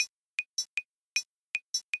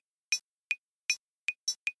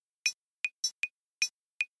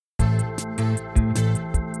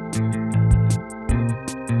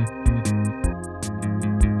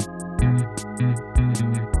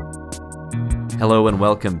Hello and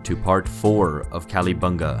welcome to part 4 of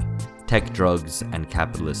Kalibunga, Tech, Drugs and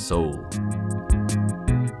Capitalist Soul.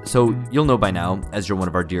 So you'll know by now, as you're one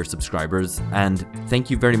of our dear subscribers, and thank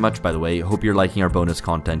you very much by the way, hope you're liking our bonus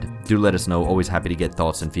content, do let us know, always happy to get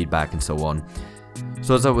thoughts and feedback and so on.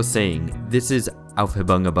 So as I was saying, this is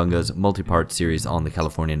Aufhebunga Bunga's multi-part series on the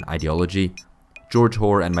Californian ideology. George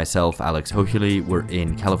Hoare and myself, Alex Hochuli, were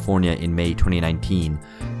in California in May 2019,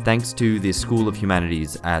 thanks to the School of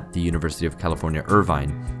Humanities at the University of California,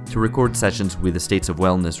 Irvine, to record sessions with the States of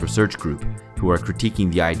Wellness Research Group, who are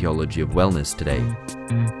critiquing the ideology of wellness today.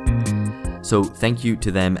 So thank you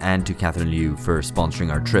to them and to Catherine Liu for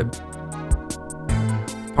sponsoring our trip.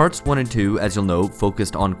 Parts 1 and 2, as you'll know,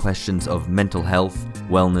 focused on questions of mental health,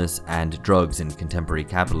 wellness, and drugs in contemporary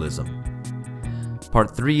capitalism.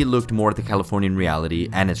 Part 3 looked more at the Californian reality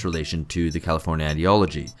and its relation to the California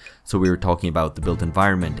ideology, so we were talking about the built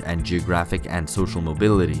environment and geographic and social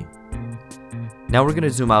mobility. Now we're going to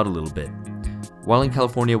zoom out a little bit. While in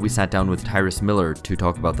California, we sat down with Tyrus Miller to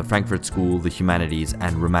talk about the Frankfurt School, the humanities,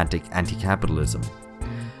 and romantic anti-capitalism.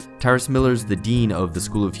 Tyrus Miller's the Dean of the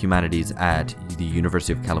School of Humanities at the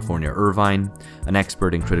University of California, Irvine, an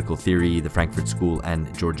expert in critical theory, the Frankfurt School,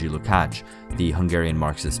 and Georgi Lukács, the Hungarian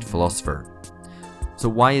Marxist philosopher. So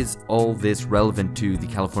why is all this relevant to the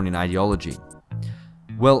Californian ideology?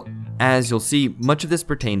 Well, as you'll see, much of this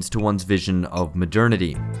pertains to one's vision of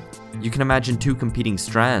modernity. You can imagine two competing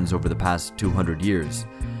strands over the past 200 years,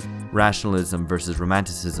 rationalism versus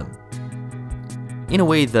romanticism. In a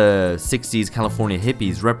way, the 60s California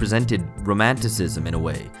hippies represented romanticism in a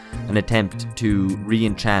way, an attempt to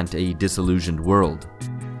re-enchant a disillusioned world.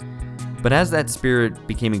 But as that spirit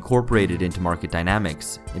became incorporated into market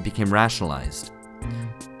dynamics, it became rationalized.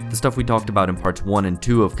 The stuff we talked about in parts 1 and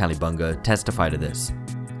 2 of Kalibunga testify to this.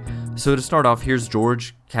 So to start off, here's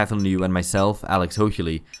George, Catherine Liu, and myself, Alex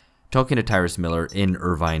Hochuli, talking to Tyrus Miller in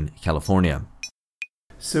Irvine, California.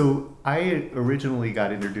 So I originally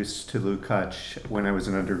got introduced to Lukács when I was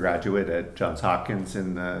an undergraduate at Johns Hopkins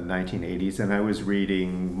in the 1980s, and I was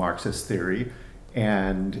reading Marxist theory,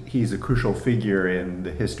 and he's a crucial figure in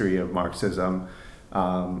the history of Marxism,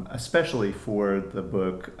 especially for the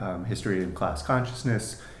book History and Class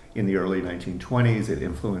Consciousness. In the early 1920s, it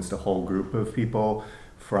influenced a whole group of people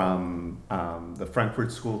from the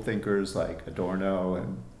Frankfurt School thinkers like Adorno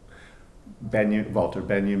and Walter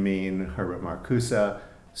Benjamin, Herbert Marcuse,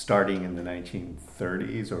 starting in the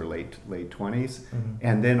 1930s or late 20s,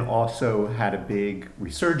 and then also had a big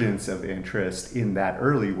resurgence of interest in that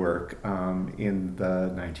early work in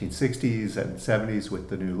the 1960s and 70s with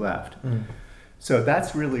the New Left. So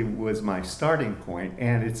that's really was my starting point,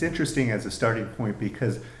 and it's interesting as a starting point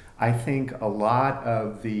because I think a lot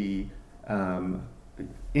of the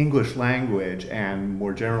English language and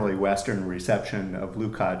more generally Western reception of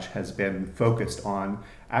Lukács has been focused on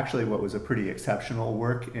actually what was a pretty exceptional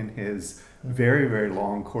work in his very, very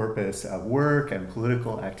long corpus of work and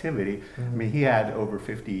political activity. I mean, he had over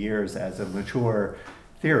 50 years as a mature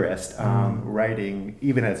theorist, writing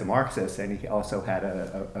even as a Marxist, and he also had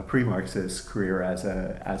a pre-Marxist career as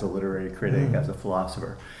a literary critic, as a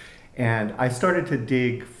philosopher. And I started to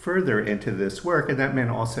dig further into this work, and that meant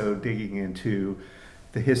also digging into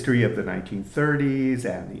the history of the 1930s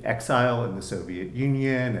and the exile in the Soviet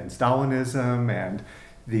Union and Stalinism and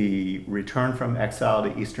the return from exile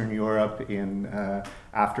to Eastern Europe in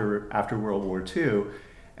after World War II.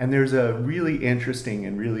 And there's a really interesting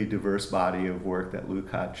and really diverse body of work that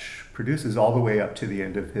Lukács produces all the way up to the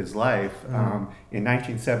end of his life in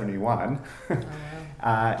 1971,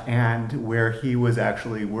 and where he was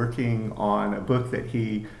actually working on a book that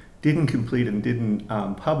he didn't complete and didn't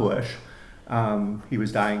publish. He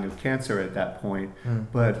was dying of cancer at that point,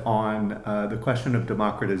 but on the question of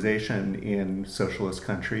democratization in socialist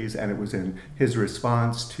countries, and it was in his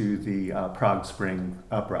response to the Prague Spring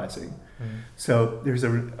uprising. So there's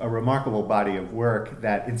a remarkable body of work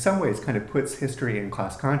that in some ways kind of puts history and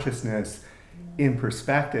class consciousness in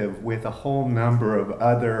perspective with a whole number of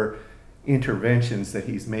other interventions that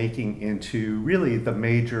he's making into really the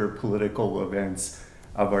major political events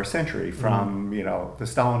of our century, from the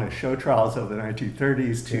Stalinist show trials of the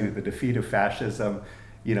 1930s to the defeat of fascism,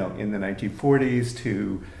 in the 1940s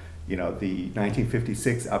to the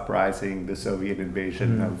 1956 uprising, the Soviet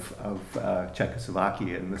invasion of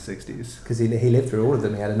Czechoslovakia in the 60s. Because he lived through all of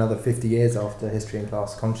them. He had another 50 years after History and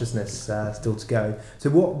Class Consciousness still to go. So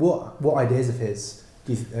what ideas of his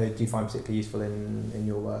do you find particularly useful in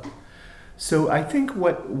your work? So I think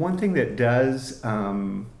one thing that does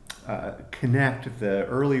connect the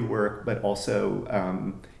early work, but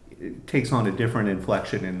also it takes on a different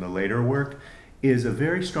inflection in the later work, is a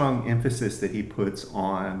very strong emphasis that he puts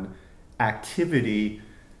on activity,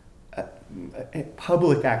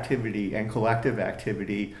 public activity and collective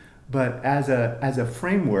activity, but as a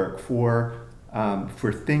framework for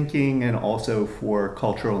thinking and also for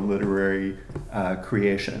cultural and literary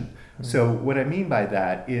creation. So what I mean by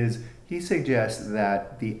that is he suggests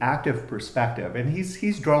that the active perspective, and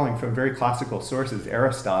he's drawing from very classical sources,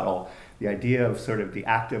 Aristotle, the idea of sort of the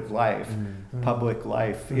active life, public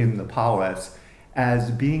life in the polis,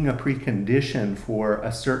 as being a precondition for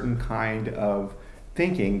a certain kind of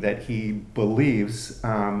thinking that he believes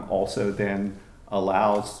also then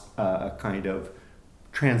allows a kind of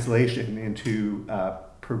translation into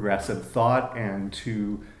progressive thought and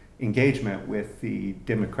to engagement with the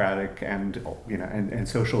democratic and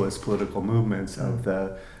socialist political movements of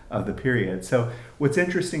the period. So what's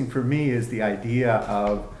interesting for me is the idea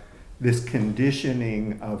of this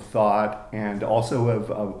conditioning of thought and also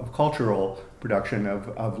of cultural production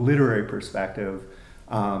of literary perspective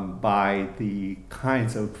by the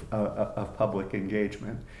kinds of public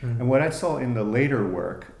engagement. And what I saw in the later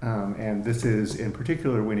work, and this is in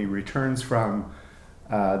particular when he returns from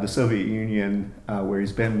the Soviet Union, where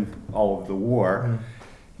he's been all of the war,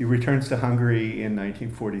 he returns to Hungary in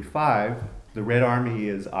 1945. The Red Army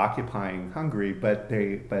is occupying Hungary, but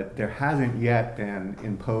there hasn't yet been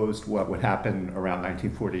imposed what would happen around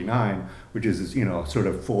 1949, which is sort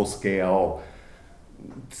of full-scale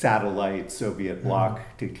satellite Soviet bloc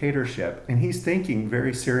dictatorship. And he's thinking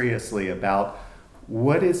very seriously about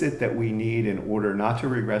what is it that we need in order not to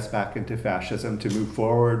regress back into fascism, to move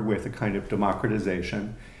forward with a kind of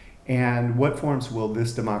democratization, and what forms will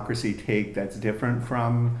this democracy take that's different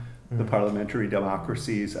from the parliamentary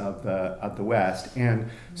democracies of the West. And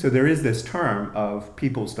so there is this term of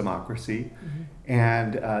people's democracy,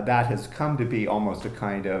 and that has come to be almost a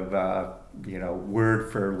kind of word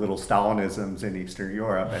for little Stalinisms in Eastern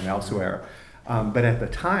Europe and elsewhere. But at the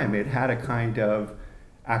time, it had a kind of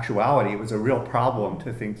actuality. It was a real problem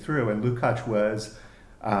to think through. And Lukács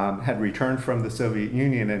had returned from the Soviet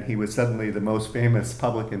Union, and he was suddenly the most famous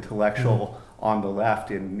public intellectual on the left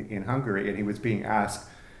in Hungary, and he was being asked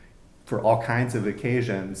for all kinds of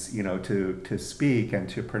occasions, to speak and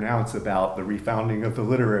to pronounce about the refounding of the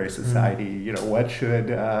literary society. What should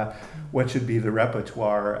be the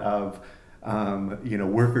repertoire of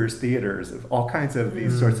workers' theaters, of all kinds of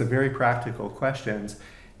these sorts of very practical questions.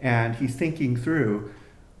 And he's thinking through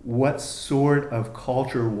what sort of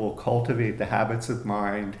culture will cultivate the habits of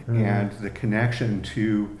mind and the connection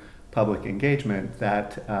to public engagement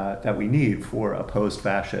that we need for a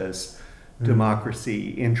post-fascist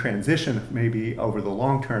democracy in transition, maybe over the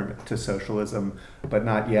long term to socialism, but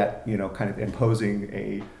not yet, kind of imposing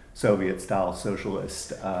a Soviet-style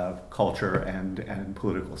socialist culture and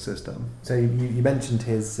political system. So you mentioned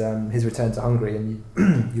his return to Hungary, and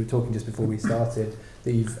you were talking just before we started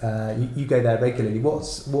that you go there regularly.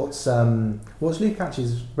 What's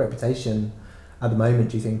Lukács's reputation at the moment,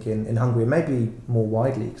 do you think, in Hungary, and maybe more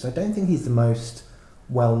widely? Because I don't think he's the most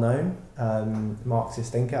well-known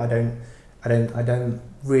Marxist thinker. I don't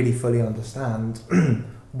really fully understand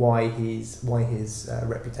why his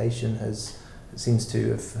reputation seems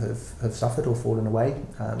to have suffered or fallen away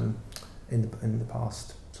in the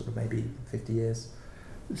past sort of maybe 50 years.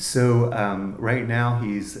 So right now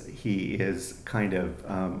he is kind of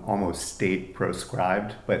almost state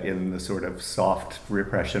proscribed, but in the sort of soft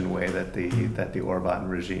repression way that the Orbán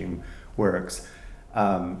regime works.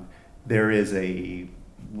 There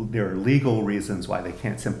are legal reasons why they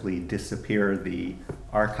can't simply disappear the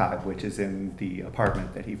archive, which is in the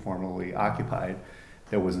apartment that he formerly occupied.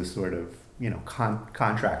 There was a sort of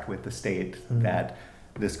contract with the state that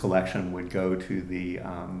this collection would go to the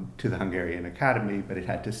Hungarian Academy, but it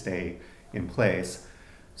had to stay in place.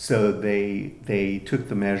 So they took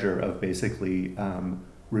the measure of basically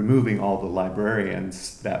removing all the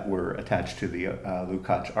librarians that were attached to the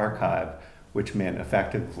Lukács archive, which meant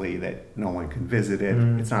effectively that no one can visit it.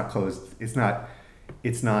 It's not closed. It's not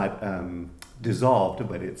dissolved,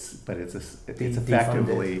 but it's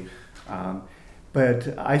effectively.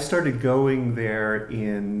 But I started going there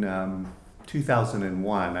in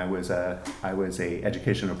 2001. I was a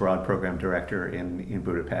education abroad program director in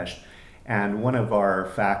Budapest, and one of our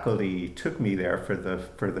faculty took me there for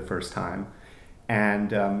the first time,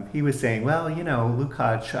 and he was saying, well,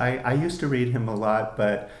 Lukács, I used to read him a lot,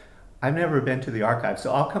 but I've never been to the archive,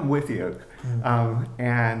 so I'll come with you.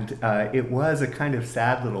 And it was a kind of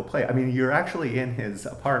sad little place. I mean, you're actually in his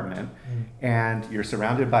apartment, and you're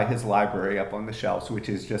surrounded by his library up on the shelves, which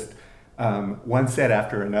is just one set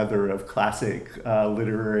after another of classic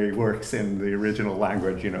literary works in the original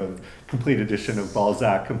language, complete edition of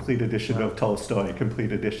Balzac, complete edition of Tolstoy,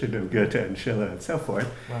 complete edition of Goethe and Schiller and so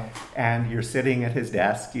forth. Wow. And you're sitting at his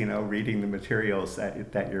desk, reading the materials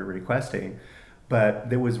that you're requesting. But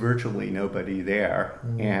there was virtually nobody there.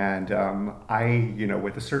 And I,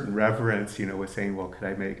 with a certain reverence, was saying, well, could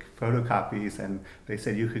I make photocopies? And they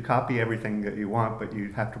said, you could copy everything that you want, but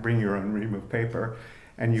you'd have to bring your own ream of paper.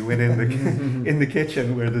 And you went in the in the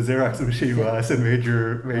kitchen where the Xerox machine was and made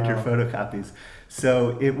your photocopies.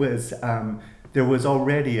 So it was, there was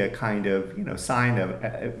already a kind of, sign of,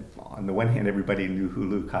 on the one hand, everybody knew who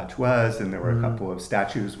Lukács was, and there were a couple of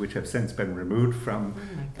statues which have since been removed from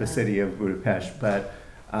the city of Budapest, but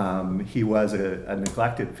he was a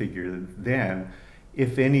neglected figure then.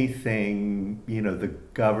 If anything, the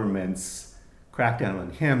government's crackdown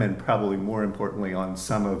on him, and probably more importantly on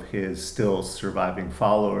some of his still surviving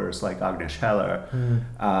followers like Agnes Heller,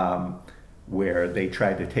 where they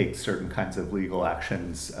tried to take certain kinds of legal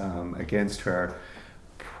actions against her,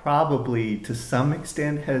 probably to some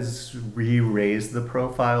extent has re-raised the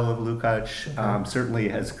profile of Lukács. Certainly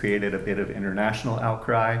has created a bit of international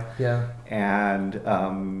outcry. And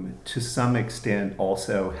to some extent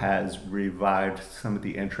also has revived some of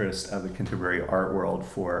the interest of the contemporary art world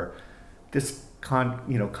for this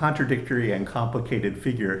contradictory and complicated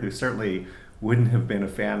figure who certainly wouldn't have been a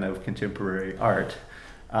fan of contemporary art.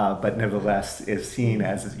 But nevertheless is seen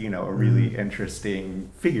as, a really interesting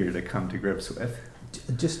figure to come to grips with.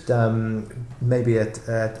 Just maybe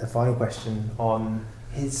a final question on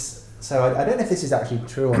his. So I don't know if this is actually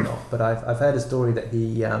true or not, but I've heard a story that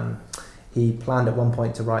he planned at one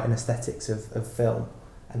point to write an aesthetics of film,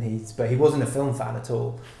 but he wasn't a film fan at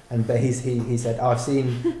all. But he said, I've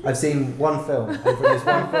seen one film, and from this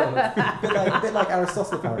one film, a bit like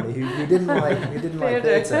Aristotle apparently, who didn't like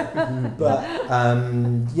theatre. But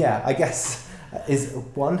I guess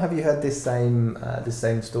have you heard this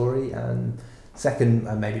same story? And second,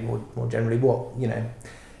 maybe more generally, what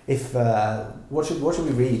should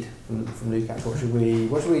we read from Lukács?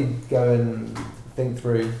 What should we go and think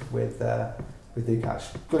through with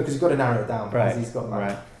Lukács? Because you've got to narrow it down, because he's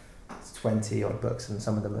got 20 odd books, and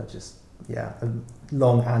some of them are just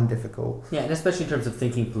long and difficult. Yeah, and especially in terms of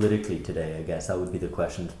thinking politically today, I guess that would be the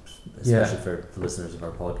question, especially for listeners of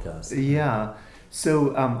our podcast. Yeah.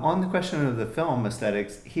 So on the question of the film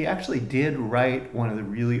aesthetics, he actually did write one of the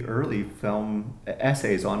really early film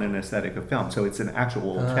essays on an aesthetic of film. So it's an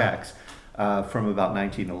actual text from about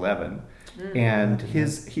 1911. And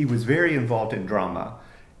he was very involved in drama.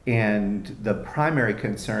 And the primary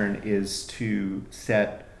concern is to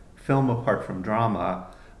set film apart from drama,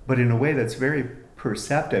 but in a way that's very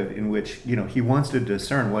perceptive, in which he wants to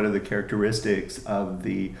discern what are the characteristics of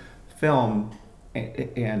the film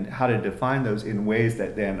and how to define those in ways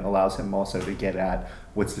that then allows him also to get at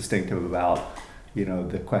what's distinctive about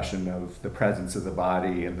the question of the presence of the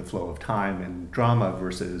body and the flow of time in drama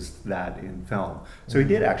versus that in film. So he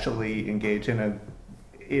did actually engage in a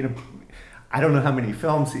I don't know how many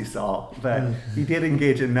films he saw, but he did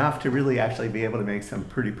engage enough to really actually be able to make some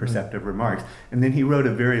pretty perceptive remarks. And then he wrote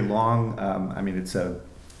a very long, it's a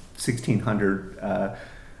 1,600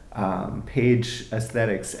 page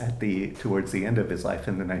aesthetics towards the end of his life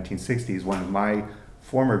in the 1960s. One of my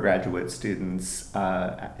former graduate students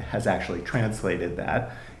has actually translated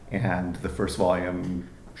that, and the first volume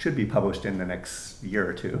should be published in the next year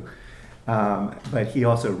or two. But he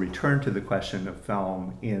also returned to the question of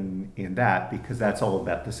film in that, because that's all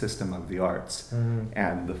about the system of the arts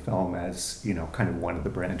and the film as kind of one of the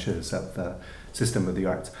branches of the system of the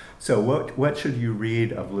arts. So what should you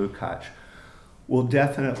read of Lukács? Well,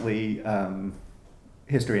 definitely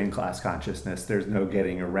history and class consciousness. There's no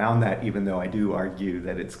getting around that, even though I do argue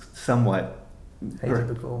that it's somewhat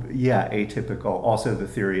atypical. Atypical. Also, the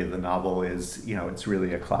theory of the novel is it's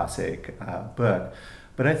really a classic book.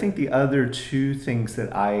 But I think the other two things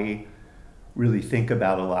that I really think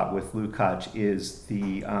about a lot with Lukács is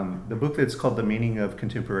the book that's called The Meaning of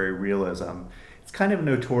Contemporary Realism. It's kind of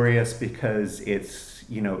notorious because it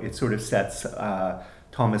sort of sets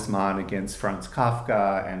Thomas Mann against Franz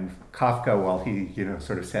Kafka, and Kafka, while he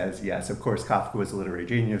sort of says, yes, of course Kafka was a literary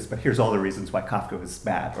genius, but here's all the reasons why Kafka was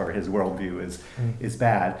bad, or his worldview is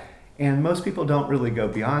bad. And most people don't really go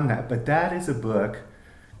beyond that, but that is a book,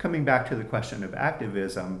 coming back to the question of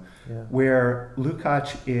activism, where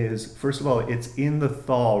Lukács is, first of all, it's in the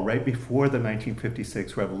thaw right before the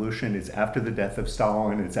 1956 revolution. It's after the death of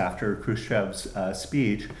Stalin. It's after Khrushchev's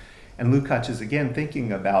speech. And Lukács is again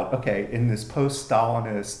thinking about, okay, in this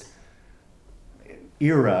post-Stalinist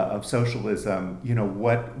era of socialism,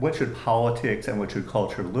 what should politics and what should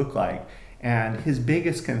culture look like? And his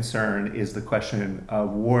biggest concern is the question of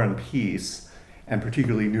war and peace, and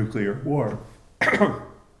particularly nuclear war.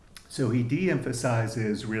 So he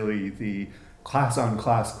de-emphasizes really the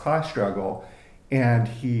class-on-class class struggle, and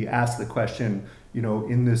he asks the question,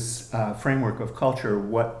 in this framework of culture,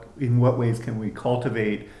 in what ways can we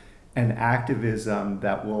cultivate an activism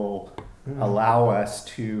that will allow us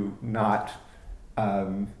to not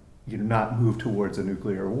move towards a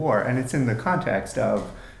nuclear war? And it's in the context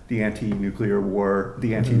of the anti-nuclear war,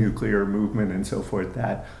 the anti-nuclear movement, and so forth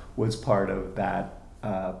that was part of that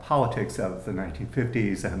politics of the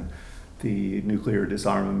 1950s and the nuclear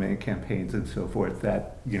disarmament campaigns and so forth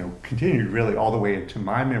that continued really all the way into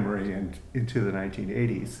my memory and into the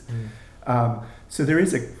 1980s. So there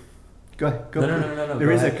is a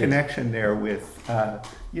there is a connection there with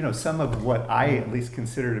some of what I at least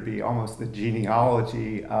consider to be almost the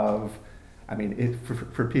genealogy of. I mean,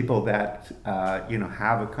 for people that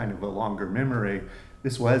have a kind of a longer memory,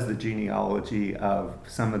 this was the genealogy of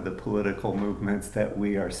some of the political movements that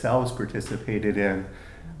we ourselves participated in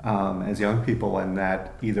as young people, and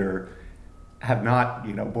that either have not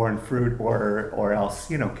borne fruit or else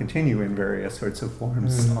continue in various sorts of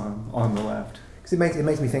forms on the left. Because it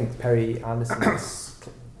makes me think Perry Anderson's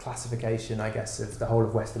classification, I guess, of the whole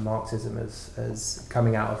of Western Marxism as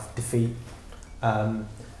coming out of defeat.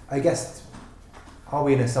 I guess, are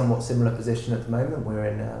we in a somewhat similar position at the moment?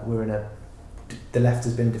 The left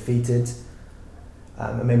has been defeated,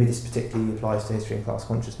 and maybe this particularly applies to history and class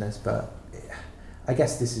consciousness, but I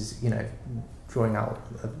guess this is, drawing out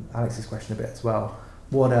Alex's question a bit as well.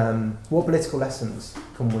 What political lessons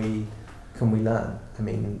can we learn? I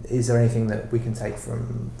mean, is there anything that we can take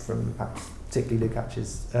from particularly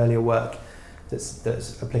Lukács's earlier work that's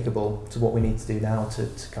applicable to what we need to do now to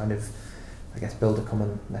kind of, I guess, build a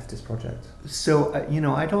common leftist project? So,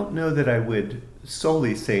 I don't know that I would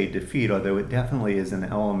solely say defeat, although it definitely is an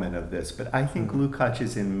element of this, but I think Lukács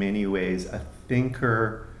is in many ways a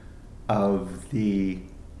thinker of the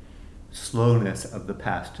slowness of the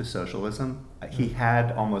path to socialism. He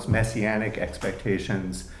had almost messianic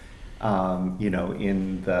expectations,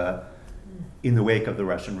 in the wake of the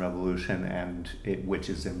Russian Revolution, and which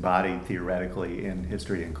is embodied theoretically in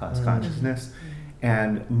history and class consciousness.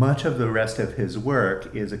 And much of the rest of his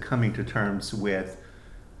work is a coming to terms with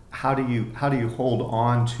how do you hold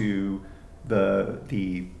on to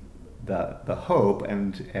the hope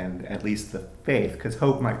and at least the faith, because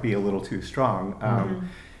hope might be a little too strong,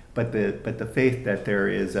 but the faith that there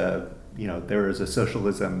is a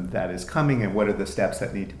socialism that is coming, and what are the steps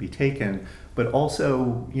that need to be taken, but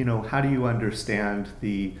also how do you understand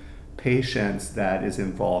the patience that is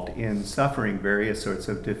involved in suffering various sorts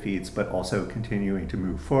of defeats but also continuing to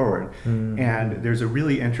move forward. And there's a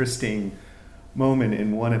really interesting moment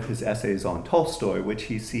in one of his essays on Tolstoy, which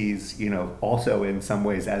he sees, also in some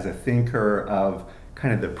ways as a thinker of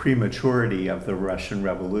kind of the prematurity of the Russian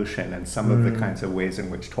Revolution and some of the kinds of ways in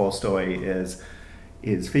which Tolstoy is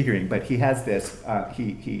figuring. But he has this,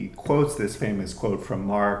 he quotes this famous quote from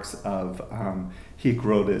Marx of hic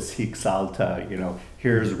Rhodus, hic salta,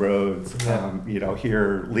 here's roads,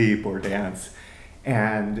 here leap or dance.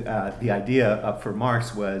 And the idea up for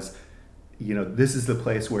Marx was, this is the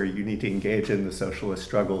place where you need to engage in the socialist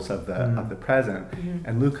struggles of the present.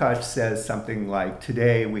 And Lukács says something like,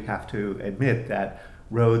 today we have to admit that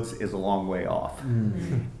Rhodes is a long way off.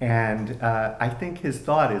 And I think his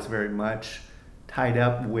thought is very much tied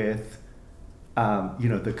up with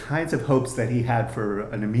the kinds of hopes that he had for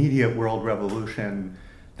an immediate world revolution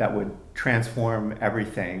that would transform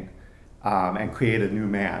everything and create a new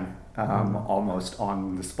man. Almost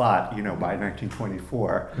on the spot, by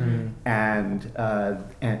 1924, and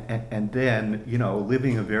then,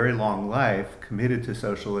 living a very long life committed to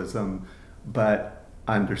socialism, but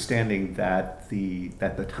understanding that the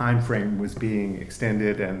time frame was being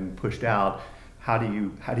extended and pushed out. How do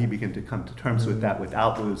you begin to come to terms with that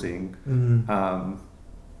without losing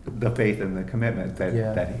the faith and the commitment that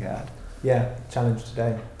he had? Yeah, challenge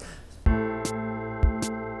today.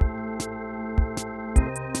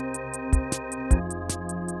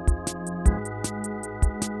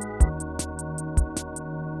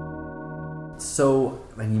 So,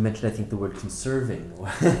 and you mentioned, I think, the word conserving,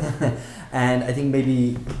 and I think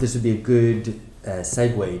maybe this would be a good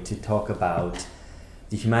segue to talk about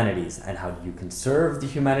the humanities and how do you conserve the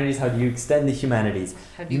humanities, how do you extend the humanities.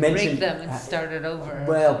 How do you break them and start it over?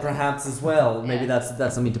 Well, perhaps as well. Maybe that's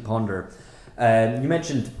something to ponder. You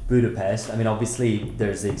mentioned Budapest. I mean, obviously,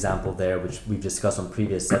 there's the example there, which we've discussed on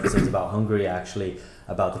previous episodes about Hungary, actually,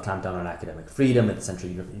 about the clampdown on academic freedom at the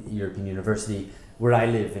Central European University. Where I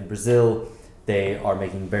live in Brazil, they are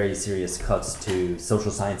making very serious cuts to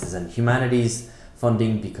social sciences and humanities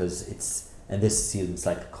funding because and this seems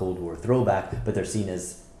like a Cold War throwback, but they're seen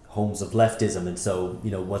as homes of leftism. And so,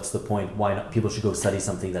 what's the point? Why not? People should go study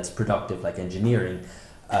something that's productive, like engineering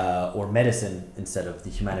or medicine, instead of the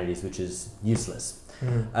humanities, which is useless.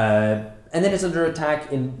 And then it's under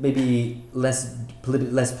attack in maybe less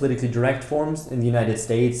politically direct forms in the United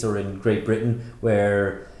States or in Great Britain,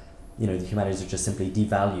 where the humanities are just simply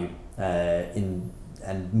devalued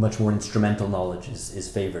and much more instrumental knowledge is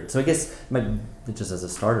favored. So I guess, just as a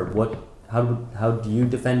starter, how do you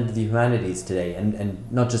defend the humanities today, and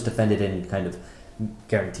not just defend it in kind of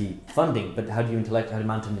guarantee funding, but how do you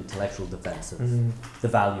mount an intellectual defense of the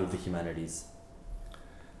value of the humanities?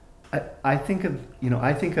 I think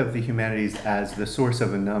of the humanities as the source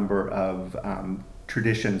of a number of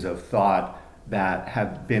traditions of thought that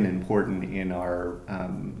have been important in our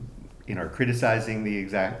criticizing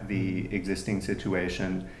the existing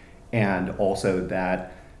situation, and also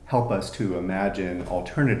that help us to imagine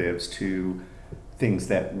alternatives to things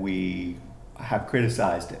that we have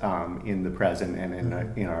criticized in the present and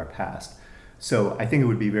in our past. So I think it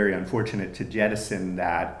would be very unfortunate to jettison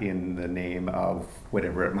that in the name of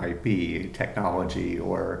whatever it might be, technology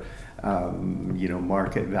or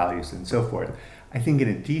market values and so forth. I think in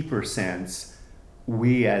a deeper sense,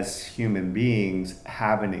 we as human beings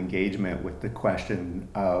have an engagement with the question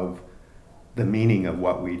of the meaning of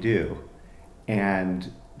what we do.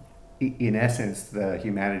 And in essence, the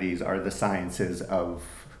humanities are the sciences of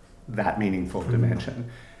that meaningful dimension.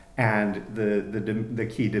 And the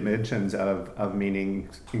key dimensions of meaning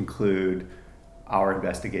include our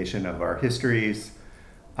investigation of our histories,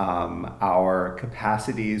 our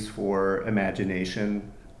capacities for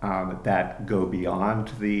imagination that go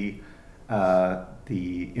beyond the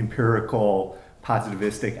empirical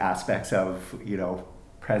positivistic aspects of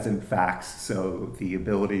present facts. So the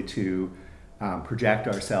ability to project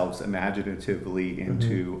ourselves imaginatively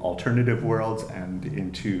into alternative worlds and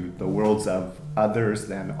into the worlds of others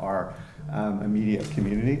than our immediate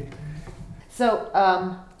community. So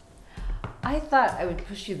I thought I would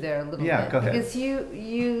push you there a little bit. Yeah, go ahead. Because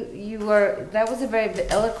you were, that was a very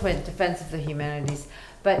eloquent defense of the humanities,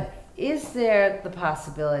 but is there the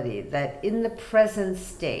possibility that in the present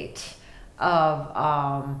state of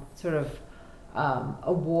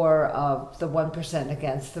a war of the 1%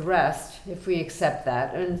 against the rest, if we accept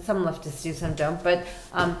that, and some leftists do, some don't, but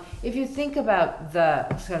if you think about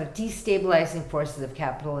the sort of destabilizing forces of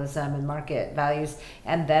capitalism and market values,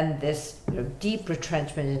 and then this deep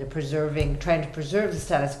retrenchment into trying to preserve the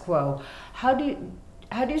status quo, how do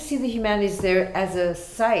you see the humanities there as a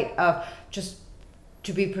site of just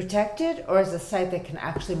to be protected, or as a site that can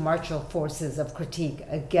actually marshal forces of critique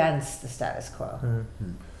against the status quo?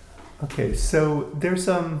 Okay, so there's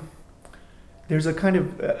a kind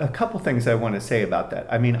of a couple things I want to say about that.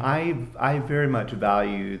 I mean, I very much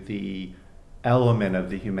value the element of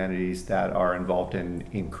the humanities that are involved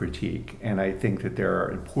in critique, and I think that there are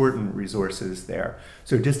important resources there.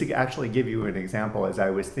 So just to actually give you an example, as I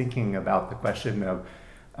was thinking about the question of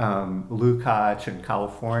Lukács and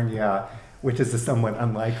California, which is a somewhat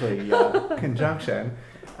unlikely conjunction.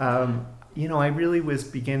 I really was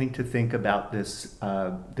beginning to think about this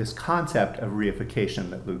concept of reification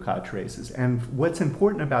that Lukács raises. And what's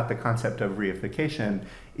important about the concept of reification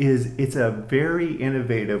is it's a very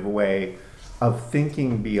innovative way of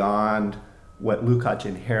thinking beyond what Lukács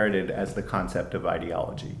inherited as the concept of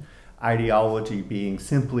ideology. Ideology being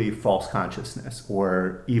simply false consciousness,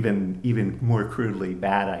 or even more crudely,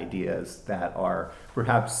 bad ideas that are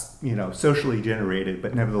perhaps socially generated,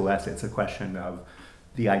 but nevertheless it's a question of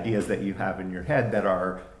the ideas that you have in your head that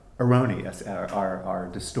are erroneous, are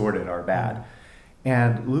distorted, are bad.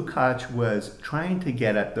 And Lukács was trying to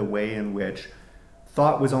get at the way in which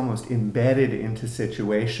thought was almost embedded into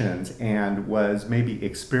situations and was maybe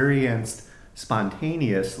experienced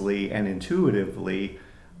spontaneously and intuitively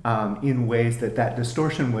in ways that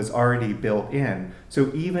distortion was already built in.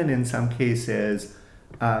 So even in some cases,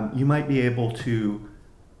 you might be able to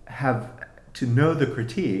know the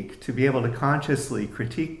critique, to be able to consciously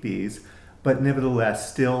critique these, but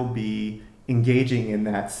nevertheless still be engaging in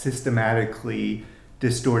that systematically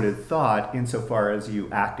distorted thought insofar as you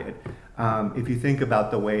acted. If you think about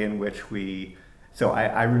the way in which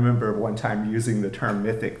I remember one time using the term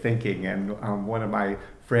mythic thinking, and one of my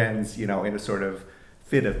friends, in a sort of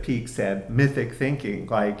fit of pique said, mythic thinking,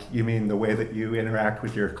 like, you mean the way that you interact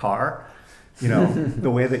with your car?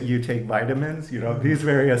 the way that you take vitamins, these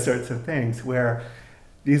various sorts of things where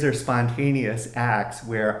these are spontaneous acts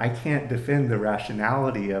where I can't defend the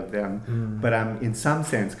rationality of them, but I'm in some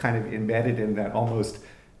sense kind of embedded in that almost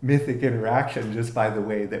mythic interaction just by the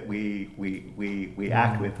way that we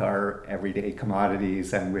act with our everyday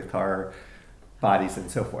commodities and with our bodies and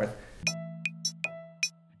so forth.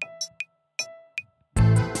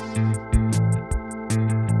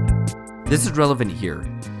 This is relevant here.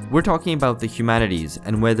 We're talking about the humanities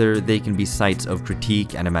and whether they can be sites of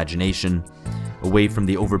critique and imagination, away from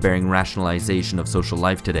the overbearing rationalization of social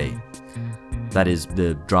life today. That is,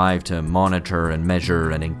 the drive to monitor and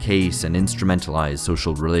measure and encase and instrumentalize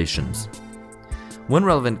social relations. One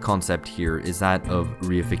relevant concept here is that of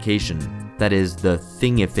reification, that is, the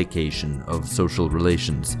thingification of social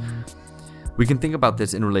relations. We can think about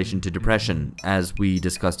this in relation to depression, as we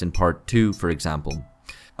discussed in part 2, for example,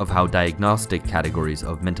 of how diagnostic categories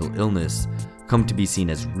of mental illness come to be seen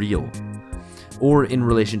as real, or in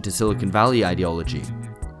relation to Silicon Valley ideology,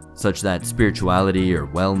 such that spirituality or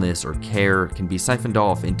wellness or care can be siphoned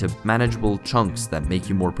off into manageable chunks that make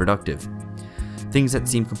you more productive. Things that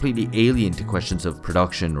seem completely alien to questions of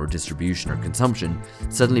production or distribution or consumption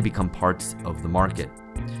suddenly become parts of the market.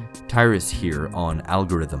 Tyrus here on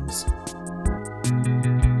algorithms.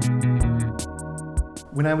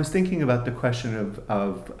 When I was thinking about the question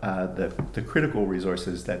of the critical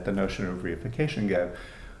resources that the notion of reification gave,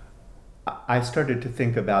 I started to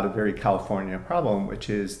think about a very California problem, which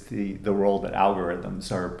is the role that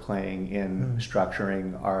algorithms are playing in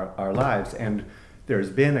structuring our lives. And there's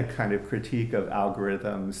been a kind of critique of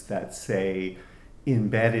algorithms that say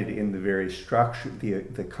embedded in the very structure,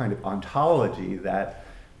 the kind of ontology that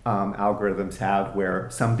algorithms have, where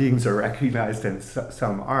some beings are recognized and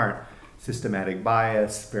some aren't. Systematic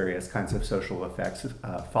bias, various kinds of social effects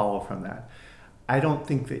follow from that. I don't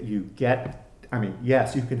think that you get,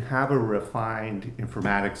 yes, you can have a refined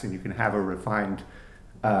informatics and you can have a refined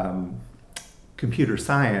computer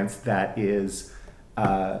science that is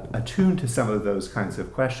attuned to some of those kinds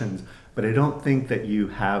of questions, but I don't think that you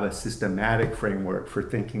have a systematic framework for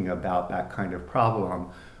thinking about that kind of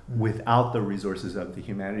problem without the resources of the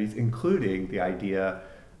humanities, including the idea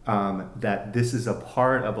that this is a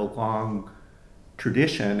part of a long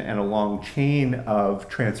tradition and a long chain of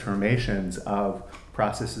transformations of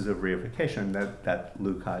processes of reification that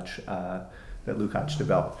Lukács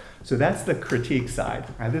developed. So that's the critique side.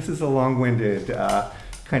 And this is a long-winded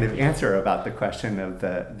kind of answer about the question of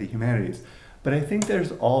the humanities. But I think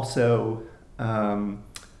there's also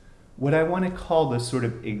what I want to call the sort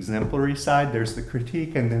of exemplary side. There's the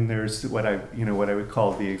critique, and then there's what I would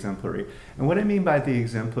call the exemplary. And what I mean by the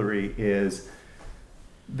exemplary is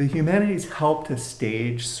the humanities help to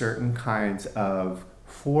stage certain kinds of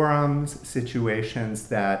forums, situations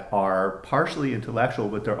that are partially intellectual,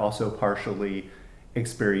 but they're also partially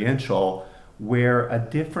experiential, where a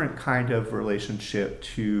different kind of relationship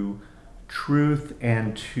to truth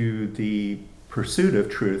and to the pursuit of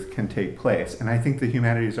truth can take place. And I think the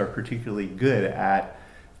humanities are particularly good at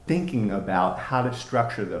thinking about how to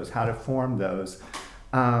structure those, how to form those.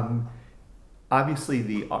 Obviously,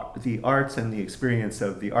 the arts and the experience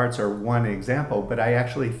of the arts are one example, but I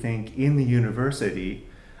actually think in the university,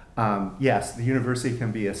 yes, the university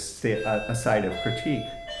can be a site of critique.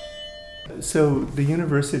 So the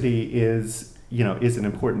university is an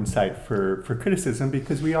important site for criticism,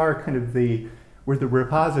 because we are kind of we're the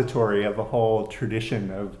repository of a whole tradition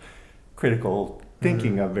of critical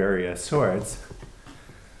thinking of various sorts.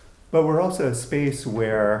 But we're also a space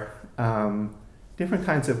where different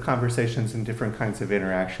kinds of conversations and different kinds of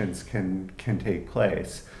interactions can take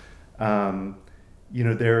place.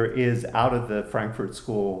 There is, out of the Frankfurt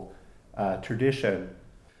School tradition,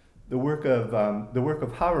 the work of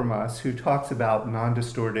Habermas, who talks about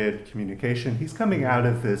non-distorted communication. He's coming out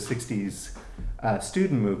of the 60s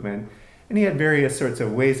student movement, and he had various sorts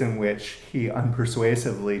of ways in which he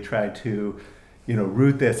unpersuasively tried to,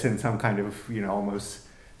 root this in some kind of, almost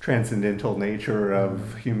transcendental nature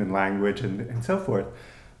of human language and so forth.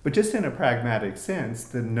 But just in a pragmatic sense,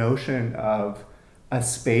 the notion of a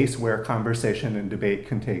space where conversation and debate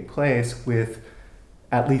can take place with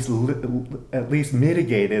at least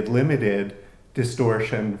mitigated, limited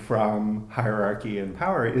distortion from hierarchy and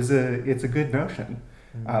power it's a good notion.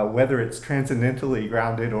 Whether it's transcendentally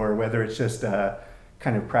grounded or whether it's just a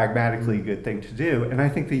kind of pragmatically good thing to do. And I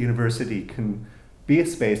think the university can be a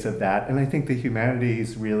space of that. And I think the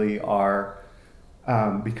humanities really are,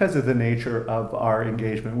 because of the nature of our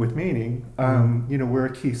engagement with meaning, we're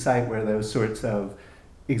a key site where those sorts of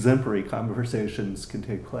exemplary conversations can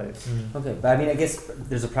take place. Okay, but I guess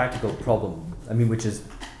there's a practical problem, which is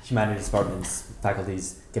humanities departments,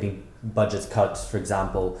 faculties getting budgets cut, for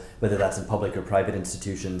example, whether that's in public or private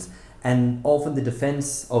institutions. And often the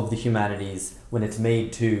defense of the humanities, when it's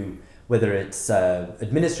made to whether it's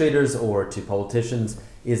administrators or to politicians,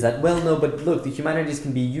 is that, well, no, but look, the humanities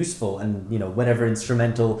can be useful, and whatever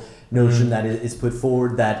instrumental notion that is put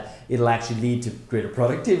forward, that it'll actually lead to greater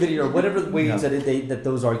productivity, or whatever ways that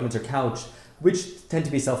those arguments are couched, which tend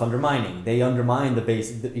to be self-undermining. They undermine the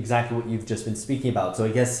base, exactly what you've just been speaking about. So I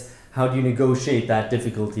guess, how do you negotiate that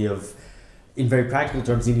difficulty of, in very practical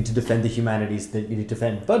terms, you need to defend the humanities, that you need to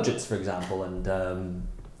defend budgets, for example, and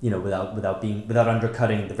without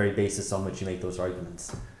undercutting the very basis on which you make those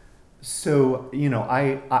arguments? So,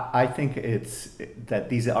 I think it's that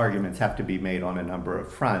these arguments have to be made on a number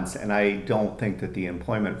of fronts, and I don't think that the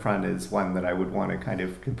employment front is one that I would want to kind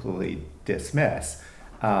of completely dismiss.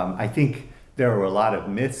 I think there were a lot of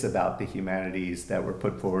myths about the humanities that were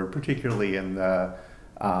put forward, particularly in the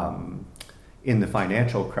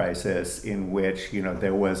financial crisis, in which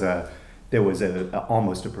there was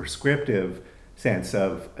almost a prescriptive sense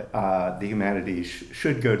of the humanities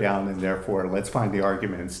should go down, and therefore let's find the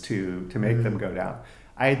arguments to make them go down.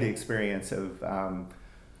 I had the experience of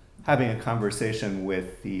having a conversation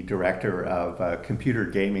with the director of a computer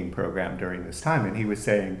gaming program during this time, and he was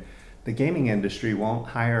saying the gaming industry won't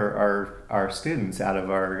hire our students out of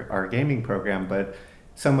our gaming program, but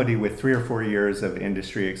somebody with 3 or 4 years of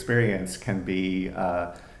industry experience can be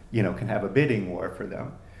can have a bidding war for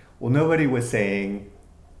them. Well, nobody was saying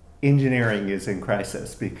engineering is in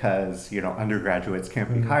crisis because undergraduates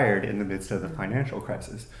can't be hired in the midst of the financial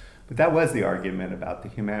crisis. But that was the argument about the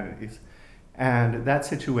humanities. And that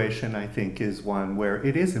situation, I think, is one where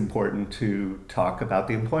it is important to talk about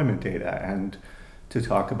the employment data and to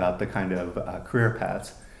talk about the kind of career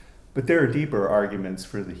paths. But there are deeper arguments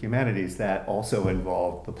for the humanities that also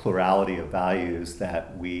involve the plurality of values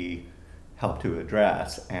that we help to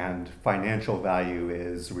address. And financial value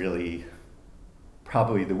is really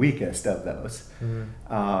probably the weakest of those.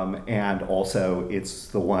 And also it's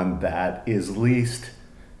the one that is least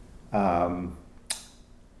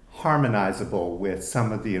harmonizable with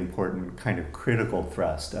some of the important kind of critical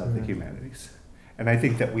thrust of the humanities. And I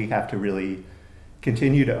think that we have to really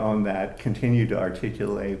continue to own that, continue to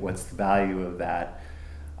articulate what's the value of that,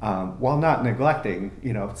 while not neglecting,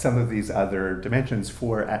 some of these other dimensions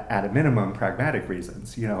for, at a minimum, pragmatic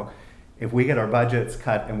reasons. If we get our budgets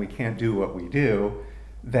cut and we can't do what we do,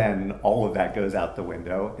 then all of that goes out the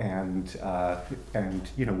window, and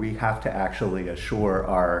we have to actually assure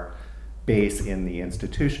our base in the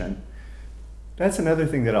institution. That's another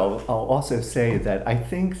thing that I'll also say, that I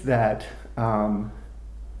think that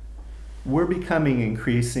we're becoming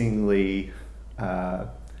increasingly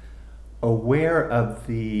aware of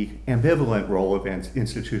the ambivalent role of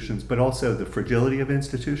institutions, but also the fragility of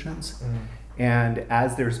institutions. And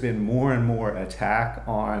as there's been more and more attack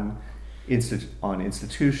on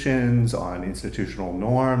institutions, on institutional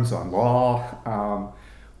norms, on law,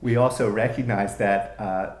 we also recognize that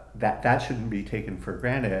that shouldn't be taken for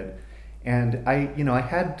granted. And I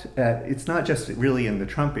had it's not just really in the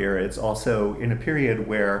Trump era; it's also in a period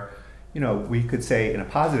where we could say, in a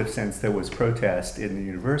positive sense, there was protest in the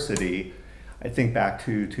university. I think back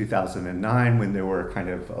to 2009, when there were kind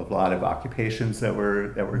of a lot of occupations that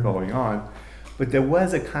were going on, but there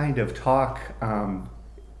was a kind of talk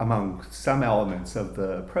among some elements of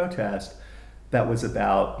the protest that was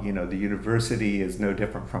about, the university is no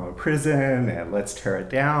different from a prison, and let's tear it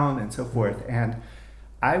down, and so forth. And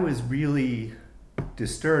I was really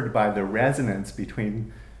disturbed by the resonance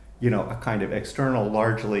between a kind of external,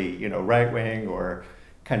 largely, right-wing or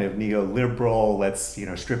kind of neoliberal, let's,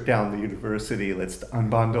 strip down the university, let's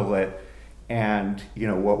unbundle it, and,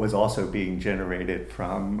 what was also being generated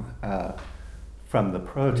from the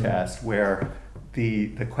protest, where the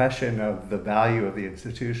question of the value of the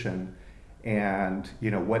institution and,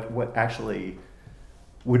 what actually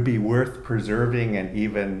would be worth preserving and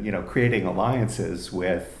even, creating alliances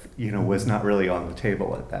with, was not really on the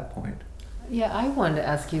table at that point. Yeah, I wanted to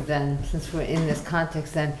ask you then, since we're in this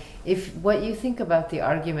context then, if what you think about the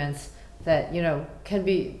arguments that,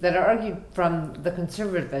 that are argued from the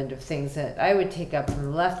conservative end of things, that I would take up from the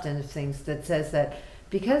left end of things, that says that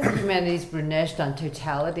because the humanities reneged on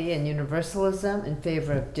totality and universalism in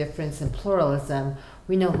favor of difference and pluralism,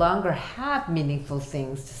 we no longer have meaningful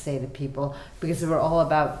things to say to people because we're all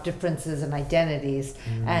about differences and identities,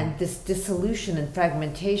 and this dissolution and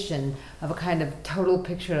fragmentation of a kind of total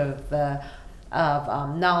picture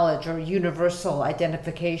of knowledge or universal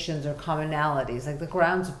identifications or commonalities, like the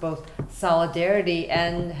grounds of both solidarity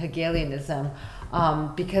and Hegelianism,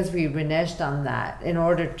 because we reneged on that in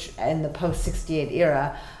order to, in the post-68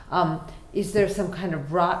 era, is there some kind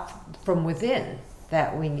of rot from within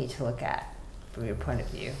that we need to look at from your point of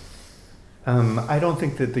view? I don't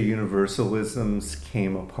think that the universalisms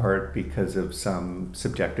came apart because of some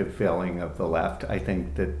subjective failing of the left. I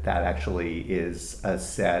think that that actually is a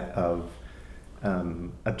set of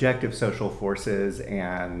objective social forces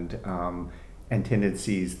and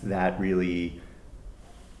tendencies that really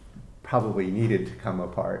probably needed to come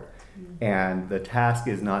apart. Mm-hmm. And the task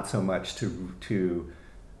is not so much to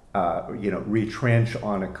retrench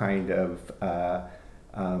on a kind of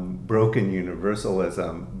broken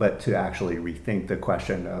universalism, but to actually rethink the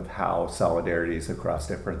question of how solidarities across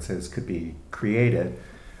differences could be created.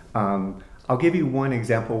 I'll give you one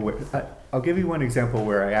example where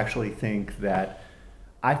I actually think that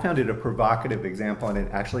I found it a provocative example, and it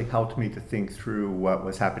actually helped me to think through what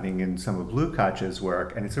was happening in some of Lukács's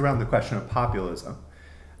work, and it's around the question of populism.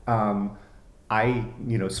 I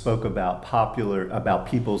spoke about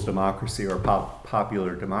people's democracy or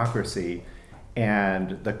popular democracy,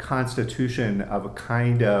 and the constitution of a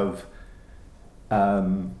kind of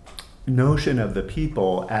notion of the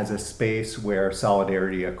people as a space where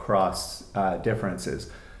solidarity across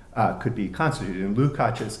differences could be constituted. In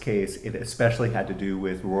Lukács's case, it especially had to do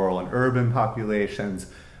with rural and urban populations,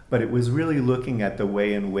 but it was really looking at the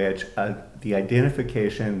way in which the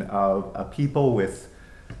identification of a people with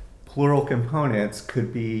plural components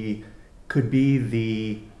could be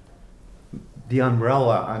the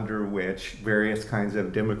umbrella under which various kinds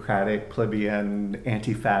of democratic, plebeian,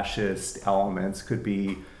 anti-fascist elements could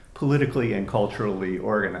be politically and culturally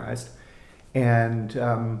organized. And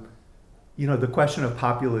the question of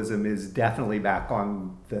populism is definitely back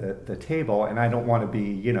on the table, and I don't want to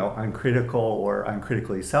be uncritical or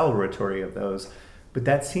uncritically celebratory of those, but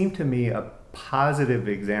that seemed to me a positive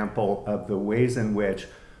example of the ways in which,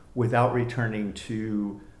 without returning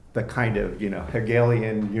to the kind of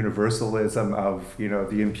Hegelian universalism of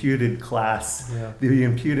the imputed class, the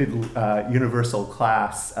imputed universal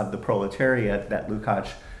class of the proletariat that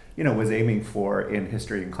Lukács was aiming for in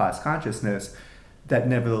History and Class Consciousness, that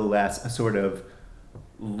nevertheless a sort of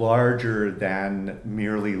larger than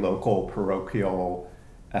merely local, parochial,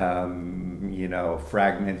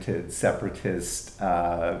 fragmented, separatist,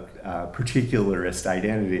 particularist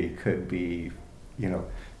identity could be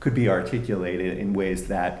articulated in ways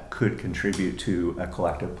that could contribute to a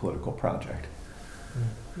collective political project.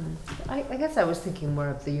 I guess I was thinking more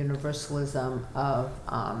of the universalism of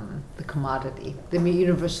the commodity, the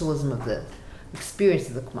universalism of the experience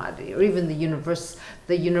of the commodity, or even the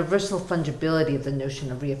universal fungibility of the notion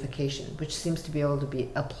of reification, which seems to be able to be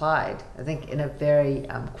applied, I think, in a very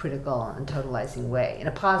critical and totalizing way, in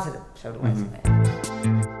a positive totalizing way.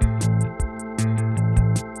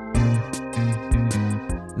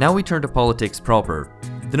 Now we turn to politics proper.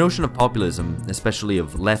 The notion of populism, especially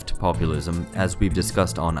of left populism, as we've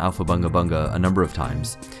discussed on Alpha Bunga Bunga a number of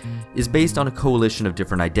times, is based on a coalition of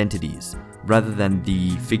different identities, rather than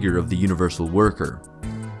the figure of the universal worker.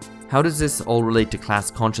 How does this all relate to class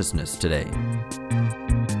consciousness today?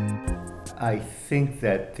 I think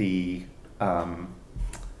that the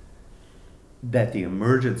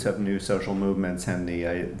emergence of new social movements and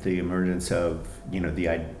the emergence of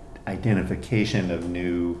the identification of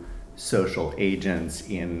new social agents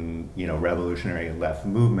in revolutionary left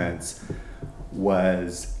movements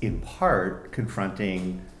was in part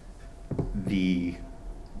confronting the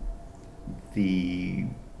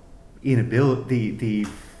inability,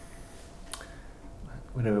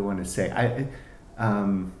 what do I want to say?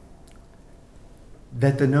 That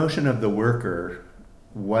the notion of the worker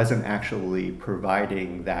wasn't actually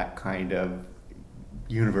providing that kind of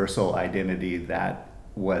universal identity that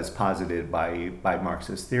was posited by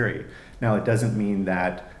Marxist theory. Now, it doesn't mean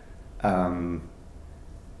that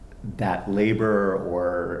that labor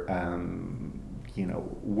or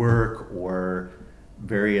work or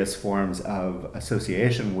various forms of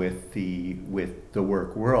association with the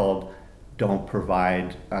work world don't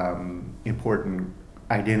provide important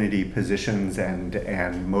identity positions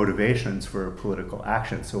and motivations for political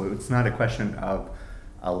action. So it's not a question of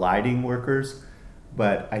eliding workers,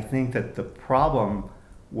 but I think that the problem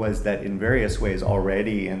was that in various ways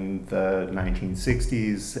already in the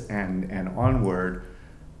 1960s and onward,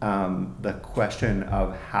 the question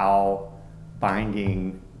of how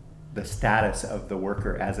binding the status of the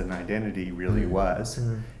worker as an identity really was.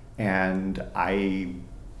 Mm-hmm. And I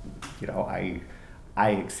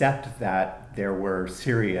accept that there were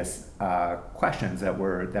serious questions that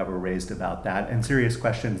were raised about that, and serious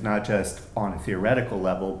questions not just on a theoretical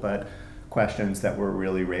level, but questions that were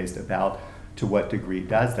really raised about to what degree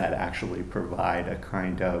does that actually provide a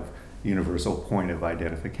kind of universal point of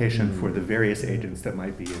identification for the various agents that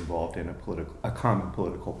might be involved in a common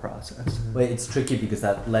political process. Well, it's tricky because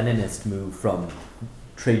that Leninist move from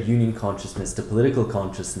trade union consciousness to political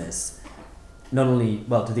consciousness, not only,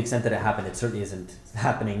 well, to the extent that it happened, it certainly isn't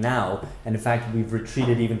happening now. And in fact, we've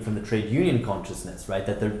retreated even from the trade union consciousness, right?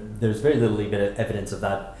 That there's very little evidence of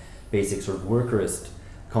that basic sort of workerist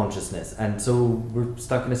consciousness. And so we're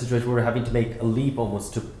stuck in a situation where we're having to make a leap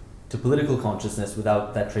almost to political consciousness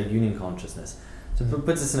without that trade union consciousness. So it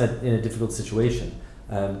puts us in a difficult situation.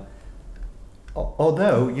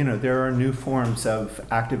 Although, there are new forms of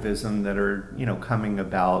activism that are, coming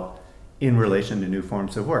about in relation to new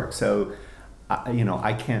forms of work. So,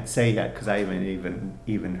 I can't say yet because I haven't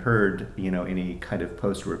even heard, any kind of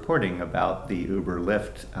post-reporting about the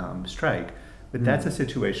Uber-Lyft strike. But that's a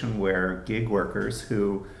situation where gig workers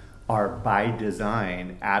who are by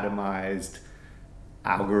design atomized,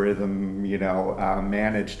 algorithm,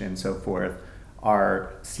 managed and so forth,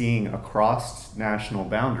 are seeing across national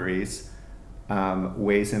boundaries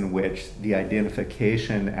ways in which the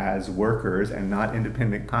identification as workers and not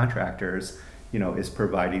independent contractors, is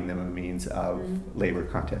providing them a means of labor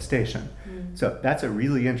contestation. So that's a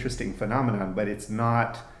really interesting phenomenon, but it's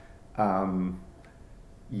not,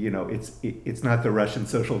 it's not the Russian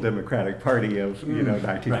Social Democratic Party of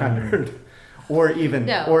 1900. Right. Or even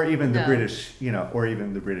the British, or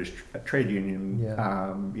even the British trade union,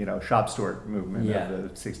 shop store movement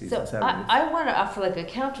of the 60s and 70s. I want to offer like a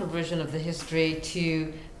counter version of the history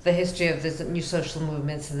to the history of the new social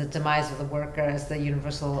movements and the demise of the worker as the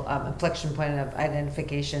universal inflection point of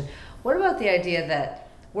identification. What about the idea that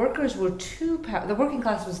workers were the working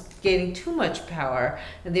class was gaining too much power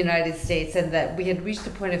in the United States, and that we had reached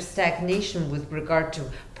a point of stagnation with regard to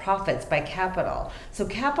profits by capital. So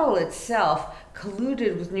capital itself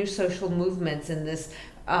colluded with new social movements in this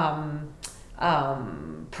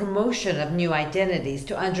promotion of new identities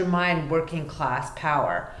to undermine working class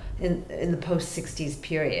power in the post-60s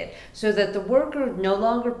period, so that the worker no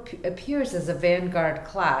longer appears as a vanguard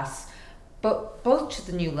class, but both to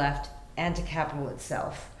the new left and to capital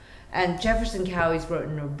itself. And Jefferson Cowies wrote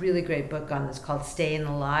in a really great book on this called Staying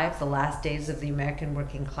Alive, The Last Days of the American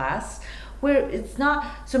Working Class, where it's not,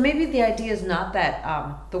 so maybe the idea is not that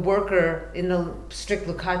the worker in the strict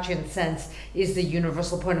Lukácsian sense is the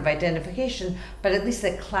universal point of identification, but at least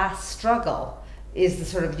that class struggle is the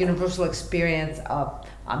sort of universal experience of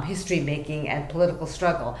history making and political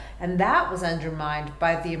struggle. And that was undermined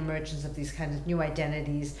by the emergence of these kinds of new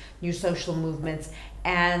identities, new social movements,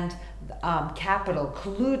 and capital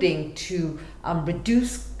colluding to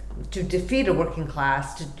defeat a working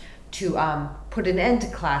class, to put an end to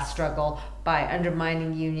class struggle by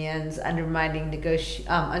undermining unions, undermining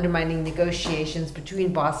negotiations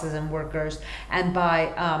between bosses and workers, and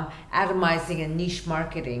by atomizing and niche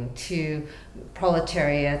marketing to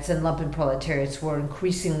proletariats and lumpen proletariats who are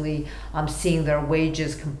increasingly seeing their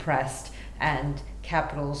wages compressed and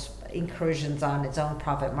capital's incursions on its own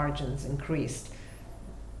profit margins increased.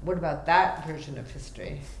 What about that version of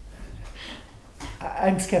history?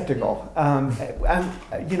 I'm skeptical. I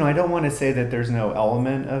don't want to say that there's no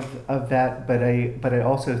element of that, but I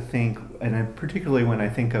also think, and particularly when I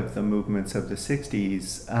think of the movements of the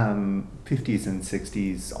 60s, 50s and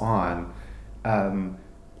 60s on,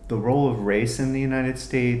 the role of race in the United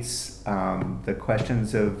States, the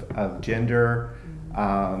questions of gender,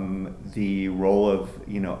 the role of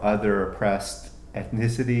other oppressed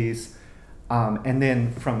ethnicities. And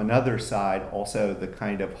then from another side, also the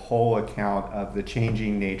kind of whole account of the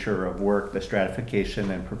changing nature of work, the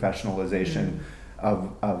stratification and professionalization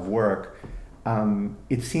of work.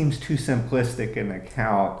 It seems too simplistic an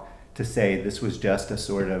account to say this was just a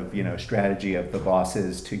sort of strategy of the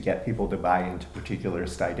bosses to get people to buy into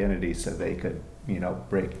particularist identities so they could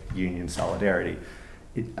break union solidarity.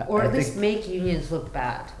 Or at least make unions look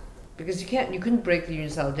bad. Because you couldn't break the union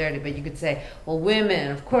solidarity, but you could say, well, women,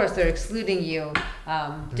 of course, they're excluding you,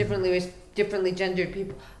 differently gendered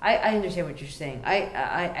people. I understand what you're saying.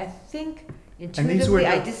 I think intuitively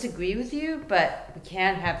I disagree with you, but we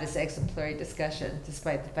can have this exemplary discussion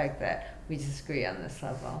despite the fact that we disagree on this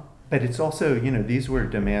level. But it's also, these were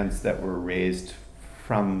demands that were raised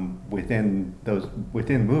from within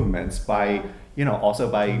movements by, also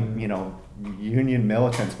by, union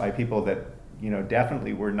militants, by people that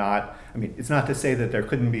definitely were not, it's not to say that there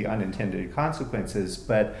couldn't be unintended consequences,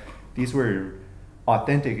 but these were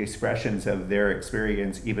authentic expressions of their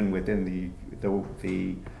experience even within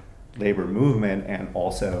the labor movement, and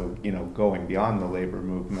also, going beyond the labor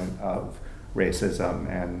movement of racism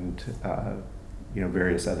and,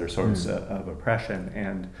 various other sorts of oppression.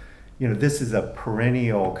 And, this is a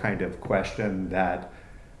perennial kind of question that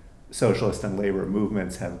socialist and labor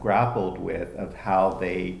movements have grappled with, of how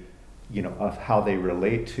they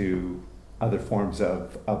relate to other forms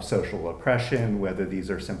of social oppression, whether these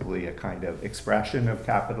are simply a kind of expression of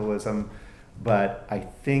capitalism. But I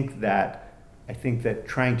think that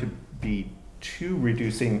trying to be too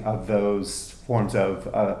reducing of those forms of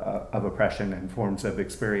oppression and forms of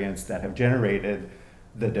experience that have generated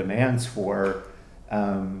the demands for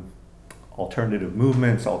alternative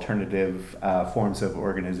movements, alternative forms of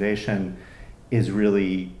organization, is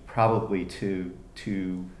really probably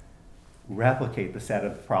to replicate the set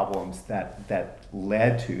of problems that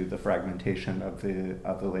led to the fragmentation of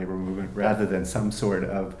the labor movement, rather than some sort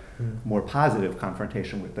of more positive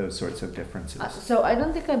confrontation with those sorts of differences. So I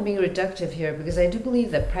don't think I'm being reductive here, because I do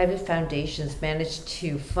believe that private foundations managed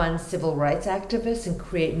to fund civil rights activists and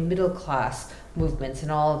create middle class movements in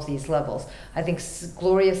all of these levels. I think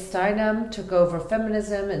Gloria Steinem took over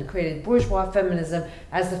feminism and created bourgeois feminism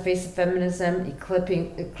as the face of feminism,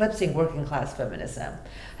 eclipsing working class feminism.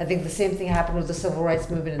 I think the same thing happened with the civil rights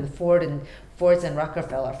movement in the Ford's and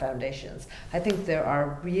Rockefeller foundations. I think there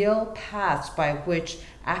are real paths by which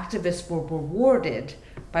activists were rewarded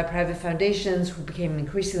by private foundations who became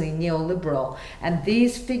increasingly neoliberal, and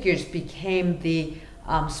these figures became the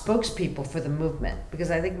spokespeople for the movement,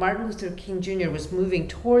 because I think Martin Luther King Jr. was moving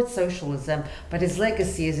towards socialism, but his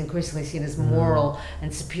legacy is increasingly seen as moral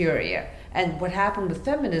and superior. And what happened with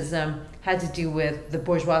feminism had to do with the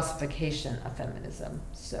bourgeoisification of feminism.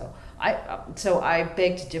 So I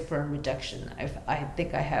beg to differ in reduction. I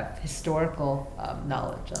think I have historical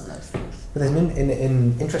knowledge on those things. But there's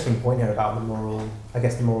an interesting point here about the moral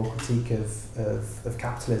critique of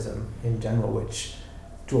capitalism in general, which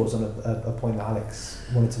draws on a point that Alex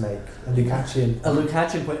wanted to make, a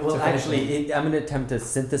Lukács point. Well, actually, I'm going to attempt a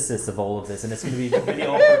synthesis of all of this, and it's going to be really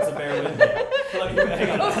awkward, so bear with me.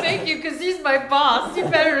 Oh, thank you, because he's my boss. You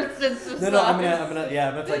better synthesize. No, I'm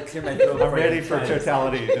gonna like clear my throat. I'm ready for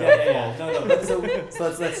totality. Yeah. No.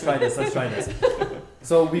 So let's try this.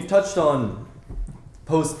 So we've touched on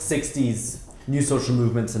post-60s new social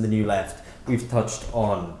movements and the new left. We've touched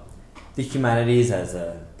on the humanities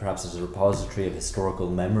perhaps as a repository of historical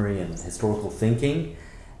memory and historical thinking,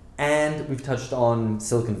 and we've touched on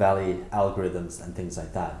Silicon Valley algorithms and things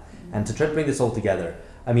like that. And to try to bring this all together,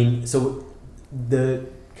 I mean, so the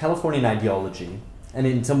Californian ideology, and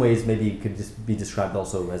in some ways maybe it could just be described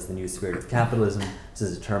also as the new spirit of capitalism. This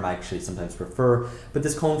is a term I actually sometimes prefer, but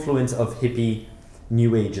this confluence of hippie,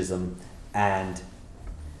 new ageism, and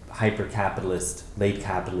hyper-capitalist, late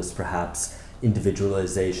capitalist perhaps,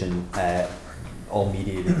 individualization, all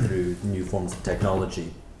mediated through new forms of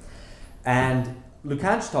technology. And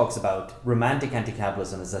Lukács talks about romantic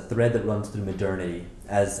anti-capitalism as a thread that runs through modernity,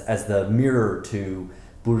 as the mirror to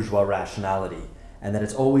bourgeois rationality, and that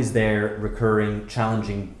it's always there, recurring,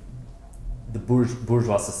 challenging the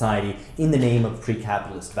bourgeois society in the name of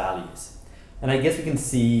pre-capitalist values. And I guess we can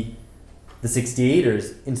see the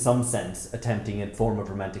 68ers, in some sense, attempting a form of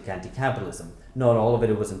romantic anti-capitalism. Not all of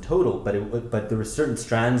it wasn't total, but there were certain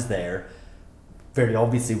strands there, very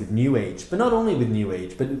obviously with New Age, but not only with New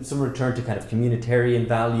Age, but some return to kind of communitarian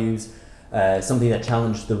values, something that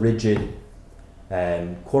challenged the rigid,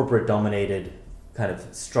 corporate-dominated kind of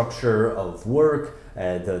structure of work,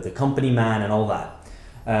 the company man and all that.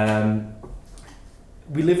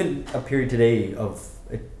 We live in a period today of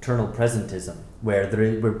eternal presentism, where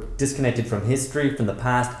we're disconnected from history, from the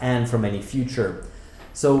past, and from any future.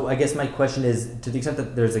 So I guess my question is, to the extent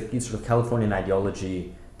that there's a sort of Californian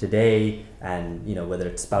ideology today, and whether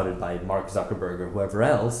it's spouted by Mark Zuckerberg or whoever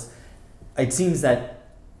else, it seems that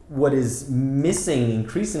what is missing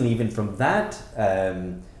increasingly even from that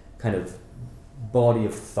kind of body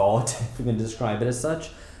of thought, if we can describe it as such,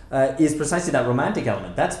 is precisely that romantic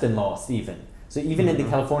element. That's been lost even. So even in the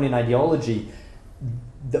Californian ideology,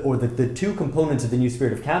 the two components of the new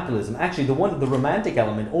spirit of capitalism, actually the romantic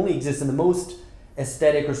element only exists in the most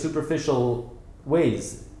aesthetic or superficial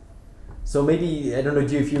ways. So maybe, I don't know,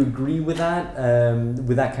 if you agree with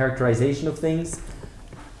that characterization of things?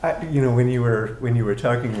 When you were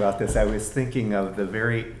talking about this, I was thinking of the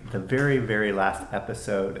very last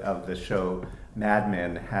episode of the show Mad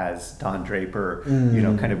Men has Don Draper,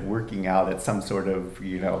 kind of working out at some sort of,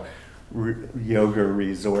 yoga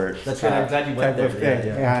resort. That's right. I'm glad you went there.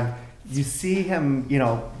 Yeah. And you see him,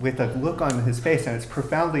 with a look on his face, and it's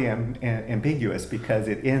profoundly ambiguous because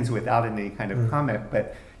it ends without any kind of comment,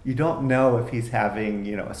 but you don't know if he's having,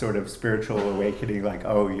 a sort of spiritual awakening, like,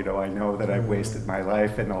 oh, I know that I've wasted my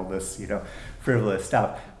life and all this, frivolous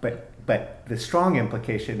stuff. But the strong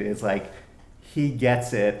implication is like he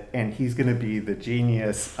gets it, and he's going to be the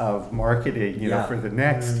genius of marketing, you know, for the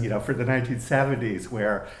next, you know, for the 1970s,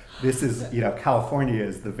 where this is, you know, California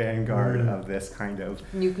is the vanguard of this kind of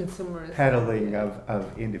new consumerism, peddling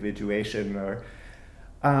of individuation. Or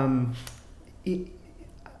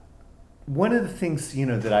one of the things, you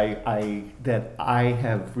know, that I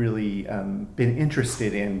have really been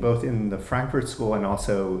interested in, both in the Frankfurt School and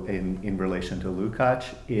also in relation to Lukács,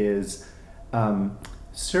 is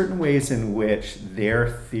certain ways in which their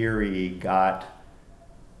theory got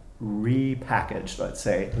repackaged, let's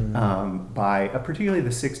say, by particularly the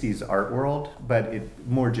 60s art world, but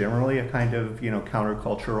more generally a kind of, you know,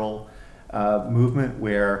 countercultural movement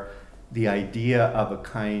where the idea of a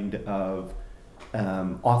kind of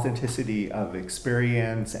authenticity of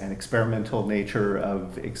experience and experimental nature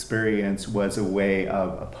of experience was a way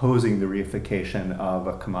of opposing the reification of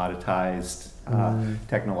a commoditized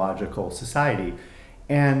technological society.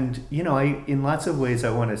 And, you know, in lots of ways, I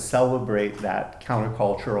want to celebrate that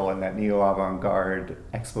countercultural and that neo-avant-garde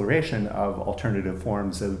exploration of alternative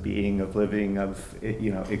forms of being, of living, of,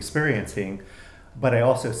 you know, experiencing. But I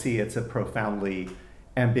also see it's a profoundly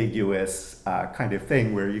ambiguous kind of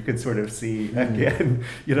thing where you can sort of see, again,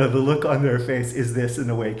 you know, the look on their face, is this an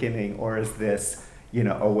awakening, or is this, you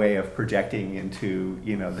know, a way of projecting into,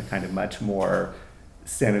 you know, the kind of much more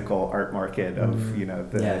cynical art market of, you know,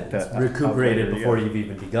 it's recuperated before you've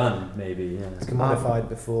even begun, maybe. It's commodified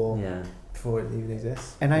before it even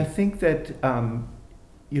exists. And I think that,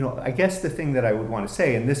 you know, I guess the thing that I would want to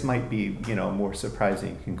say, and this might be, you know, a more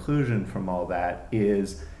surprising conclusion from all that,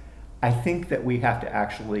 is I think that we have to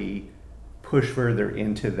actually push further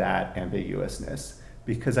into that ambiguousness,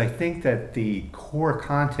 because I think that the core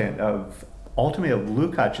content of ultimately of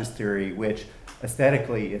Lukács' theory, which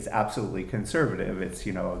aesthetically is absolutely conservative, it's,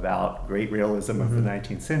 you know, about great realism of the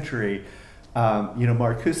 19th century. You know,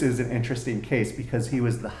 Marcuse is an interesting case because he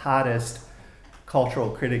was the hottest cultural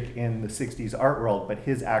critic in the 60s art world, but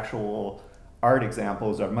his actual art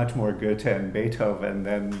examples are much more Goethe and Beethoven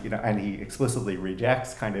than, you know, and he explicitly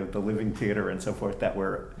rejects kind of the living theater and so forth that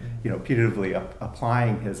were, you know, putatively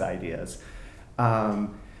applying his ideas.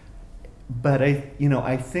 But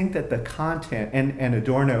I think that the content, and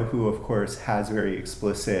Adorno, who of course has very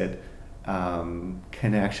explicit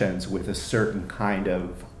connections with a certain kind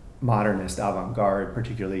of modernist avant-garde,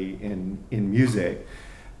 particularly in music,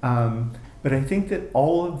 but I think that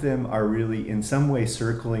all of them are really in some way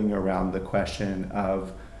circling around the question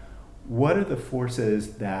of what are the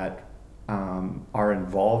forces that are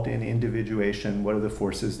involved in individuation, what are the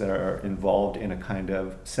forces that are involved in a kind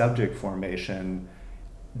of subject formation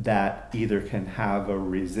that either can have a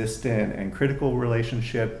resistant and critical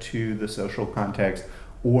relationship to the social context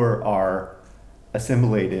or are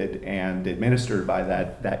assimilated and administered by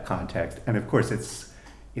that context. And of course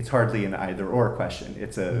it's hardly an either or question.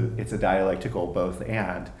 It's a dialectical both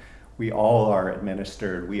and. We all are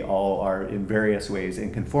administered, we all are in various ways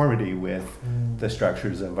in conformity with the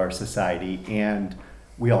structures of our society, and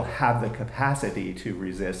we all have the capacity to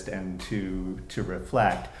resist and to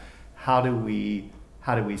reflect. How do we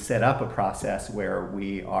set up a process where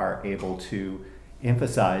we are able to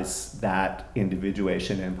emphasize that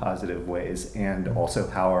individuation in positive ways, and also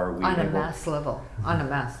how are we on a mass level?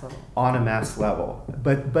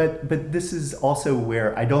 But this is also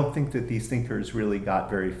where I don't think that these thinkers really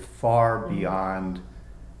got very far beyond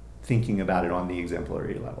thinking about it on the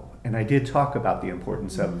exemplary level. And I did talk about the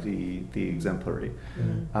importance of the exemplary.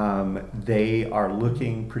 They are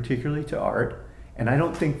looking particularly to art. And I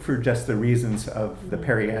don't think for just the reasons of the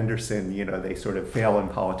Perry Anderson, you know, they sort of fail in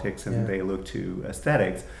politics and they look to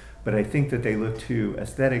aesthetics, but I think that they look to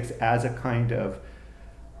aesthetics as a kind of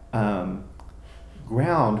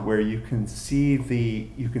ground where you can see the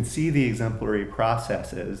exemplary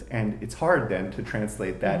processes, and it's hard then to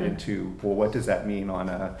translate that into, well, what does that mean on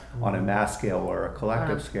a mass scale or a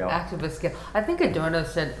collective scale? Activist scale. I think Adorno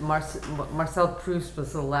said Marcel Proust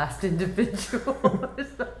was the last individual or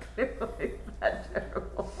something like that.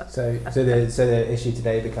 So the issue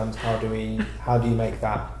today becomes how do you make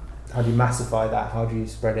that? How do you massify that? How do you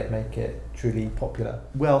spread it, make it truly popular?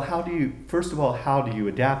 Well, how do you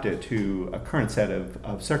adapt it to a current set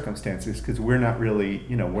of circumstances? Because we're not really,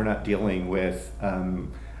 we're not dealing with, the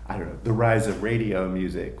rise of radio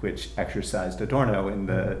music, which exercised Adorno in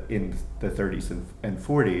the 30s and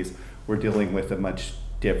 40s. We're dealing with a much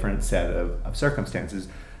different set of circumstances.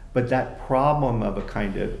 But that problem of a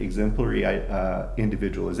kind of exemplary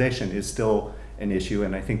individualization is still an issue,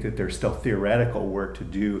 and I think that there's still theoretical work to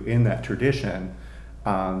do in that tradition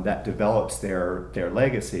that develops their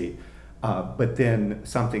legacy. But then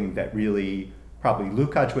something that really probably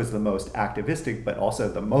Lukács was the most activistic, but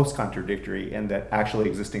also the most contradictory in that actually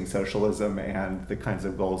existing socialism and the kinds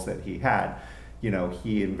of goals that he had,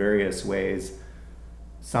 he in various ways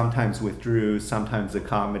sometimes withdrew, sometimes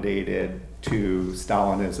accommodated to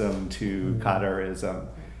Stalinism, to Kadarism.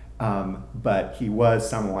 But he was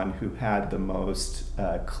someone who had the most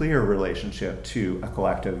clear relationship to a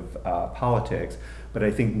collective politics. But I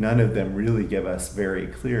think none of them really give us very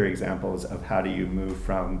clear examples of how do you move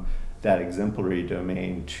from that exemplary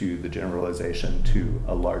domain to the generalization to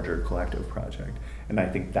a larger collective project. And I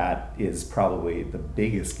think that is probably the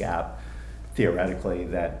biggest gap theoretically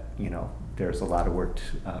that, there's a lot of work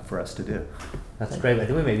for us to do. That's great. I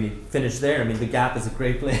think we maybe finish there. I mean, the gap is a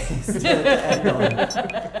great place to end on.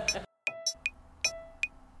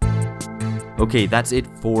 Okay, that's it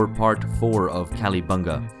for part 4 of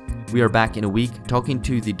Cálibunga. We are back in a week talking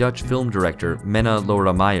to the Dutch film director Menna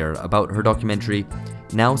Laura Meyer about her documentary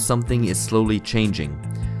Now Something is Slowly Changing,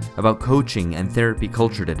 about coaching and therapy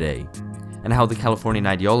culture today, and how the Californian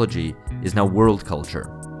ideology is now world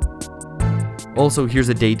culture. Also, here's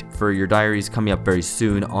a date for your diaries coming up very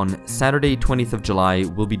soon. On Saturday, 20th of July,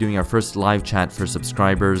 we'll be doing our first live chat for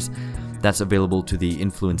subscribers. That's available to the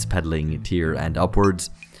influence peddling tier and upwards.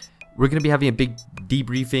 We're going to be having a big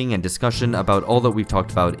debriefing and discussion about all that we've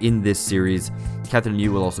talked about in this series. Catherine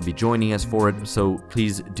Yu will also be joining us for it, so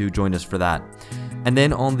please do join us for that. And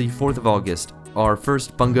then on the 4th of August, our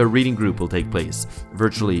first Bunga reading group will take place,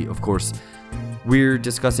 virtually, of course. We're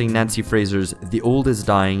discussing Nancy Fraser's The Old is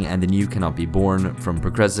Dying and the New Cannot Be Born, from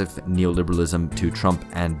progressive neoliberalism to Trump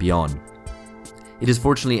and beyond. It is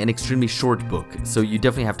fortunately an extremely short book, so you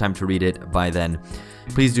definitely have time to read it by then.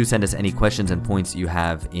 Please do send us any questions and points you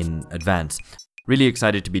have in advance. Really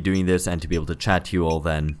excited to be doing this and to be able to chat to you all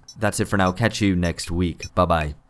then. That's it for now. Catch you next week. Bye-bye.